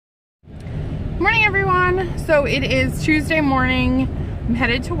Morning everyone. So it is Tuesday morning. I'm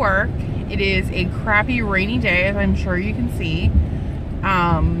headed to work. It is a crappy rainy day, as I'm sure you can see.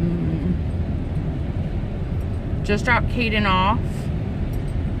 Just dropped Caden off.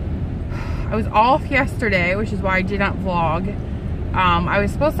 I was off yesterday, which is why I did not vlog. I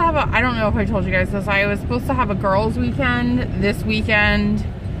was supposed to have I don't know if I told you guys this, I was supposed to have a girls' weekend this weekend,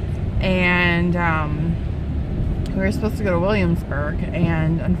 and we were supposed to go to Williamsburg,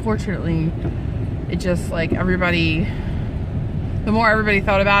 and unfortunately it just, like, everybody, the more everybody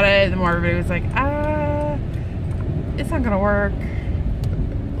thought about it, the more everybody was like, it's not gonna work.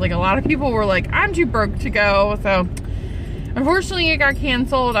 Like, a lot of people were like, I'm too broke to go. So unfortunately it got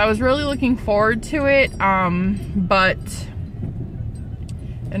canceled. I was really looking forward to it, but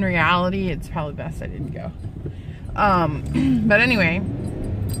in reality it's probably best I didn't go. But anyway,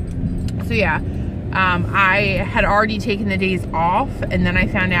 so yeah, I had already taken the days off, and then I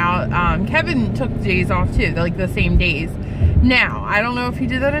found out Kevin took the days off too, like the same days. Now, I don't know if he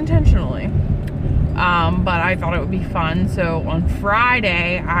did that intentionally, but I thought it would be fun. So on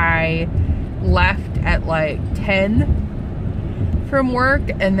Friday, I left at like 10 from work,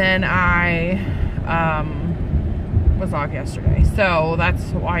 and then I was off yesterday. So that's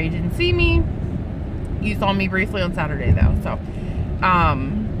why you didn't see me. You saw me briefly on Saturday though. So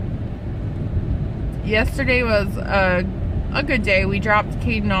yesterday was a good day. We dropped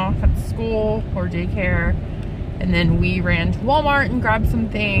Caden off at school or daycare, and then we ran to Walmart and grabbed some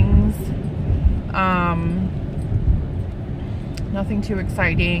things. Nothing too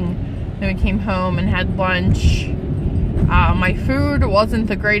exciting. Then we came home and had lunch. My food wasn't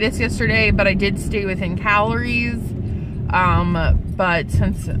the greatest yesterday, but I did stay within calories. But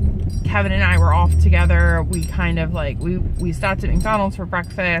since Kevin and I were off together, we kind of like, we stopped at McDonald's for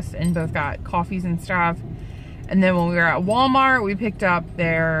breakfast and both got coffees and stuff. And then when we were at Walmart, we picked up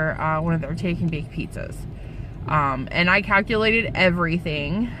their one of their take and bake pizzas. And I calculated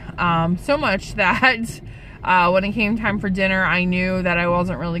everything, so much that when it came time for dinner, I knew that I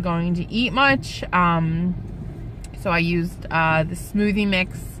wasn't really going to eat much. So I used the smoothie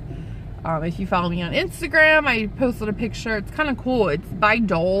mix. If you follow me on Instagram, I posted a picture. It's kind of cool. It's by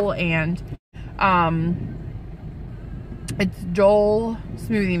Dole, and it's Dole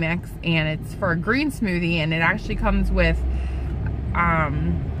smoothie mix, and it's for a green smoothie, and it actually comes with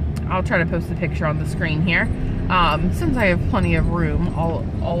I'll try to post a picture on the screen here, since I have plenty of room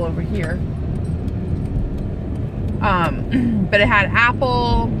all over here. But it had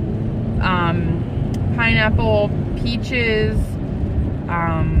apple, pineapple, peaches,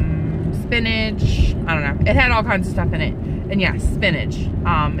 spinach, I don't know, it had all kinds of stuff in it. And yes, spinach.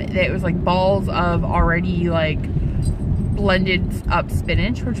 It was like balls of already like blended up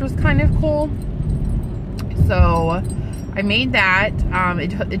spinach, which was kind of cool. So I made that.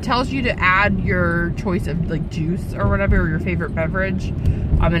 It tells you to add your choice of like juice or whatever, or your favorite beverage,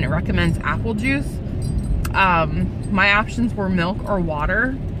 and it recommends apple juice. My options were milk or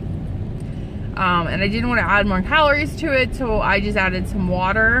water. And I didn't want to add more calories to it, so I just added some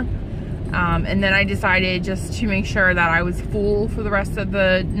water. And then I decided, just to make sure that I was full for the rest of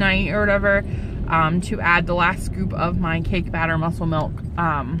the night or whatever, to add the last scoop of my cake batter muscle milk,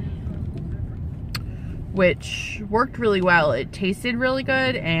 which worked really well. It tasted really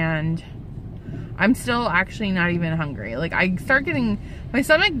good, and I'm still actually not even hungry. Like, I start getting, my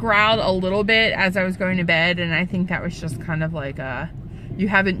stomach growled a little bit as I was going to bed, and I think that was just kind of like you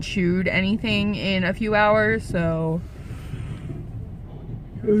haven't chewed anything in a few hours, so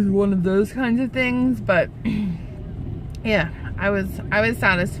it was one of those kinds of things. But yeah, I was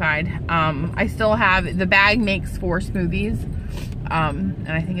satisfied. I still have, the bag makes 4 smoothies, and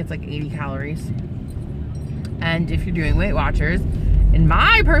I think it's like 80 calories. And if you're doing Weight Watchers, in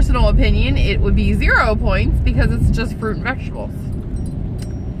my personal opinion, it would be 0 points because it's just fruit and vegetables.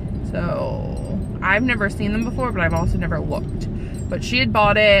 So I've never seen them before, but I've also never looked. But she had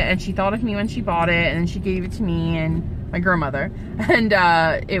bought it, and she thought of me when she bought it, and then she gave it to me and my grandmother, and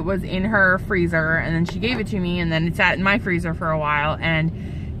it was in her freezer, and then she gave it to me, and then it sat in my freezer for a while.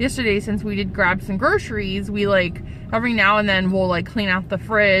 And yesterday, since we did grab some groceries, we, like, every now and then we'll like clean out the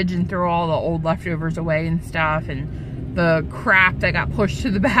fridge and throw all the old leftovers away and stuff, and the crap that got pushed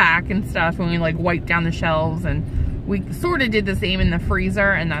to the back and stuff, and we like wiped down the shelves. And we sort of did the same in the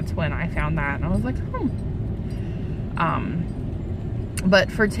freezer, and that's when I found that, and I was like,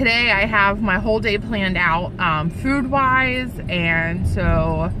 but for today, I have my whole day planned out, food-wise, and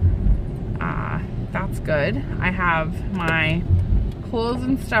so that's good. I have my clothes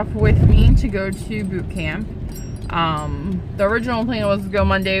and stuff with me to go to boot camp. The original plan was to go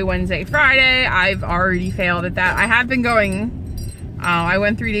Monday, Wednesday, Friday. I've already failed at that. I have been going I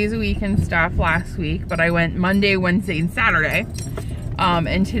went 3 days a week and stuff last week, but I went Monday, Wednesday, and Saturday.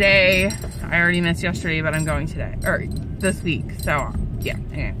 And today, I already missed yesterday, but I'm going today, or this week. So yeah,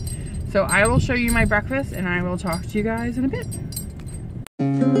 anyway. So I will show you my breakfast and I will talk to you guys in a bit.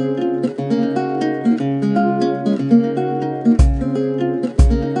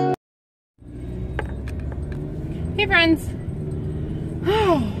 Hey friends.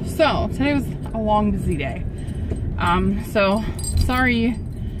 So today was a long, busy day. So sorry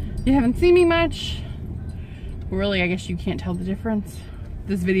you haven't seen me much. Really, I guess you can't tell the difference.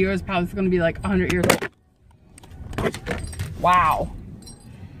 This video is probably going to be like 100 years old. Wow.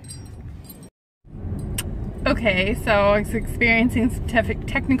 Okay, so I was experiencing some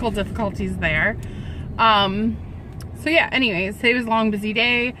technical difficulties there. So yeah, anyways, today was a long, busy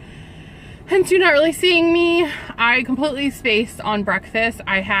day. Hence you not really seeing me. I completely spaced on breakfast.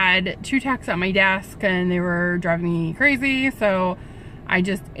 I had 2 texts at my desk and they were driving me crazy. So I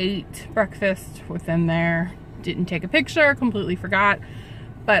just ate breakfast with them there. Didn't take a picture, completely forgot.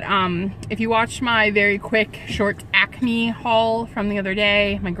 But if you watched my very quick, short Acme haul from the other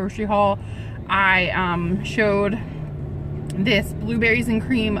day, my grocery haul, I showed this blueberries and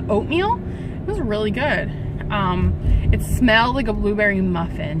cream oatmeal. It was really good. It smelled like a blueberry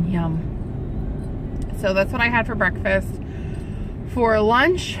muffin. Yum. So that's what I had for breakfast. For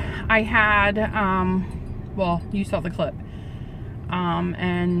lunch, I had, well, you saw the clip.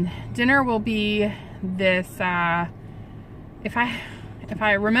 And dinner will be this, if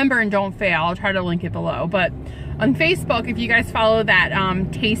I remember and don't fail, I'll try to link it below. But on Facebook, if you guys follow that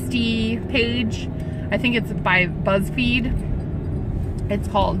Tasty page, I think it's by BuzzFeed. It's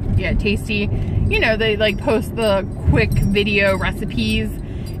called, yeah, Tasty. You know, they like post the quick video recipes.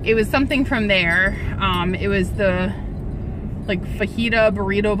 It was something from there. It was the like fajita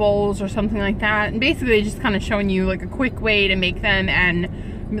burrito bowls or something like that. And basically just kind of showing you like a quick way to make them and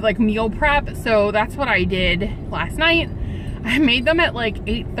like meal prep. So that's what I did last night. I made them at like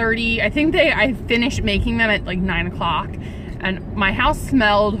 8:30. I think I finished making them at like 9 o'clock. And my house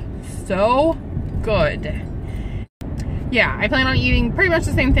smelled so good. Yeah, I plan on eating pretty much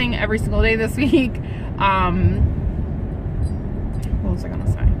the same thing every single day this week. What was I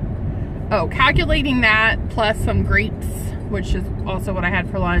gonna say? Oh, calculating that plus some grapes, which is also what I had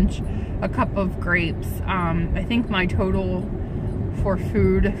for lunch. A cup of grapes. I think my total for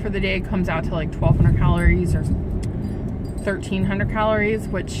food for the day comes out to like 1,200 calories or 1,300 calories,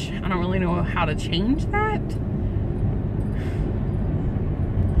 which I don't really know how to change that.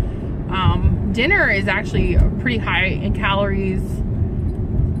 Dinner is actually pretty high in calories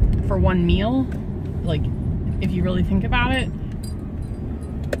for one meal, like if you really think about it.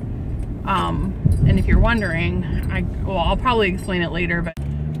 And if you're wondering, I'll probably explain it later, but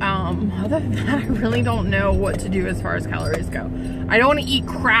other than that, I really don't know what to do as far as calories go. I don't want to eat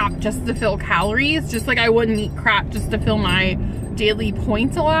crap just to fill calories, just like I wouldn't eat crap just to fill my daily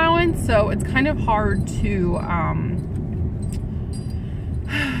points allowance. So it's kind of hard to,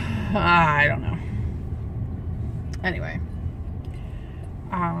 I don't know. Anyway.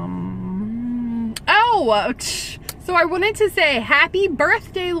 So I wanted to say happy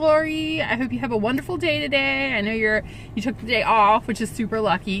birthday, Lori. I hope you have a wonderful day today. I know you took the day off, which is super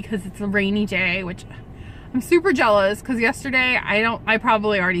lucky because it's a rainy day, which I'm super jealous because yesterday, I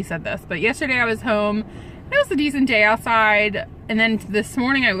probably already said this, but yesterday I was home. It was a decent day outside. And then this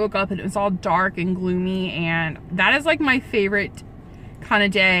morning I woke up and it was all dark and gloomy, and that is like my favorite kind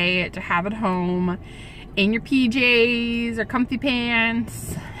of day to have at home in your PJs or comfy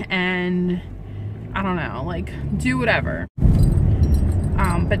pants and I don't know, like do whatever.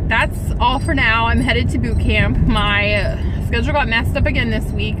 But that's all for now. I'm headed to boot camp. My schedule got messed up again this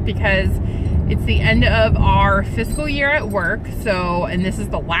week because it's the end of our fiscal year at work. So, and this is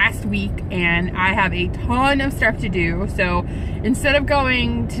the last week and I have a ton of stuff to do. So instead of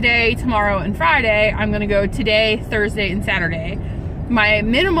going today, tomorrow, and Friday, I'm gonna go today, Thursday, and Saturday. My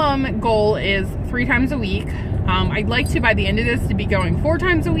minimum goal is 3 times a week. I'd like to, by the end of this, to be going 4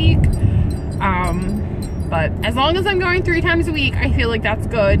 times a week. But as long as I'm going 3 times a week, I feel like that's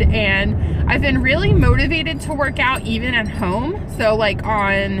good. And I've been really motivated to work out even at home. So like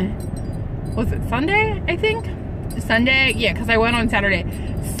on, was it Sunday, I think? Sunday, yeah, because I went on Saturday.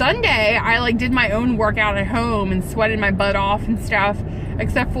 Sunday, I like did my own workout at home and sweated my butt off and stuff.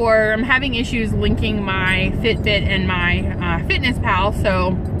 Except for I'm having issues linking my Fitbit and my Fitness Pal,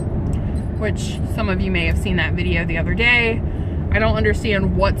 so, which some of you may have seen that video the other day. I don't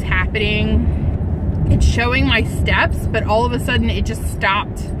understand what's happening. It's showing my steps, but all of a sudden it just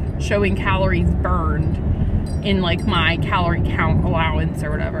stopped showing calories burned in like my calorie count allowance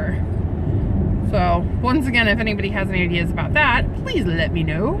or whatever. So once again, if anybody has any ideas about that, please let me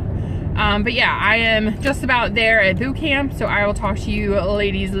know. But yeah, I am just about there at boot camp, so I will talk to you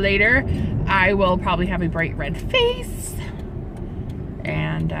ladies later. I will probably have a bright red face.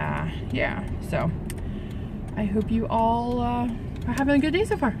 And yeah, so I hope you all are having a good day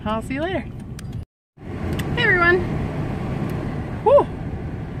so far. I'll see you later. Hey everyone. Whew.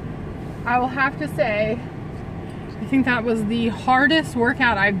 I will have to say, I think that was the hardest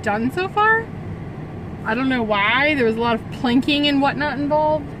workout I've done so far. I don't know why. There was a lot of planking and whatnot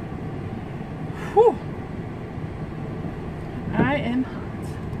involved. Whew. I am hot.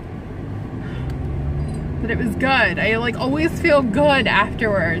 But it was good. I like always feel good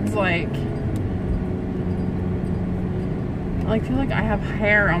afterwards. Like I feel like I have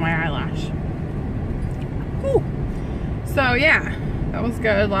hair on my eyelash. Whew. So yeah, that was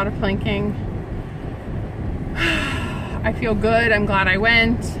good. A lot of planking. I feel good. I'm glad I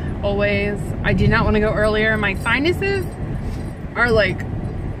went. Always. I did not want to go earlier. My sinuses are like,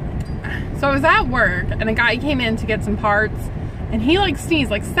 so I was at work and a guy came in to get some parts and he like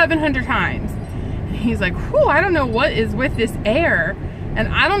sneezed like 700 times. And he's like, whew, I don't know what is with this air. And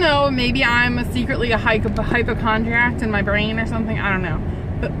I don't know, maybe I'm secretly a hypochondriac in my brain or something. I don't know.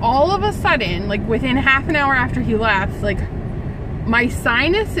 But all of a sudden, like within half an hour after he left, like my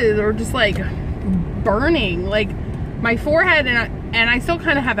sinuses are just like burning. Like my forehead, and I still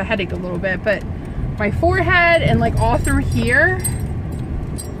kind of have a headache a little bit, but my forehead and like all through here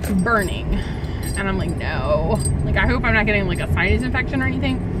is burning. And I'm like, no. Like I hope I'm not getting like a sinus infection or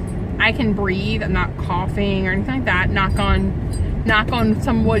anything. I can breathe. I'm not coughing or anything like that. Knock on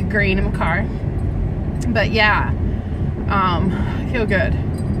some wood grain in my car. But yeah, I feel good.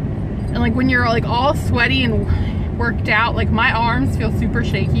 And like when you're like all sweaty and worked out, like my arms feel super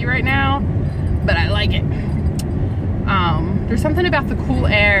shaky right now, but I like it. There's something about the cool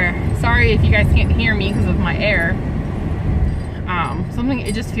air. Sorry if you guys can't hear me because of my air.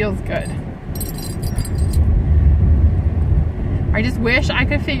 It just feels good. I just wish I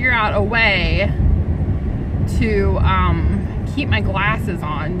could figure out a way to keep my glasses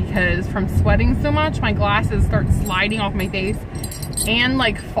on, because from sweating so much, my glasses start sliding off my face and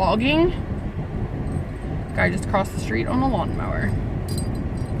like fogging. Guy just crossed the street on a lawnmower.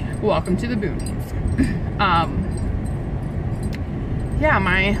 Welcome to the boonies. Yeah,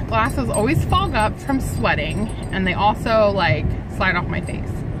 my glasses always fog up from sweating, and they also like slide off my face.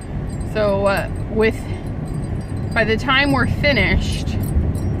 So by the time we're finished,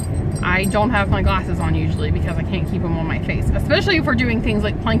 I don't have my glasses on usually because I can't keep them on my face, especially if we're doing things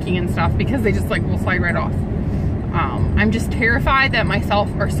like planking and stuff, because they just like will slide right off. I'm just terrified that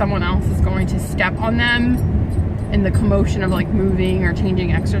myself or someone else is going to step on them in the commotion of like moving or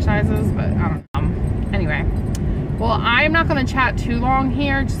changing exercises, but I don't know. Anyway, well, I'm not going to chat too long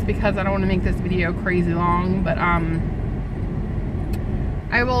here just because I don't want to make this video crazy long, but I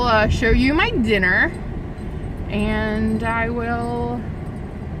will show you my dinner, and I will,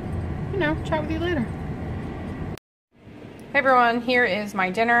 you know, chat with you later. Hey everyone, here is my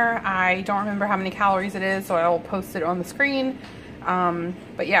dinner. I don't remember how many calories it is, so I'll post it on the screen.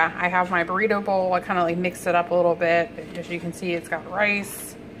 But yeah, I have my burrito bowl. I kind of like mixed it up a little bit. As you can see, it's got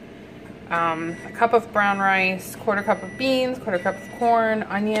rice, a cup of brown rice, quarter cup of beans, quarter cup of corn,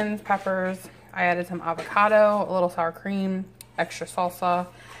 onions, peppers. I added some avocado, a little sour cream, extra salsa,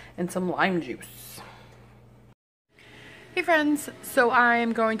 and some lime juice. Hey friends, so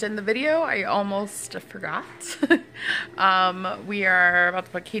I'm going to end the video. I almost forgot. We are about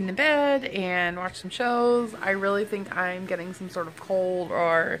to put Kaden in bed and watch some shows. I really think I'm getting some sort of cold,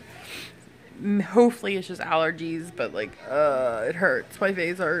 or hopefully it's just allergies, but like, it hurts. My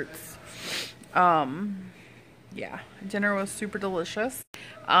face hurts. Yeah, dinner was super delicious.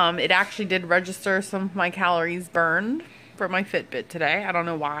 It actually did register some of my calories burned for my Fitbit today. I don't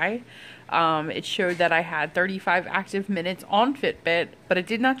know why. It showed that I had 35 active minutes on Fitbit, but it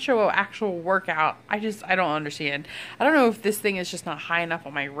did not show an actual workout. I don't understand. I don't know if this thing is just not high enough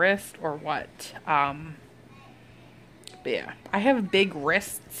on my wrist or what. But yeah, I have big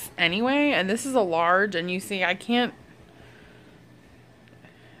wrists anyway, and this is a large, and you see I don't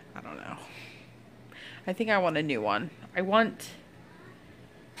know. I think I want a new one. I want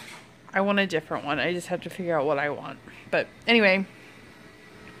a different one. I just have to figure out what I want. But anyway,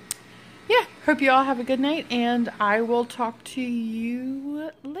 yeah, hope you all have a good night, and I will talk to you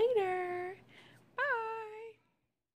later.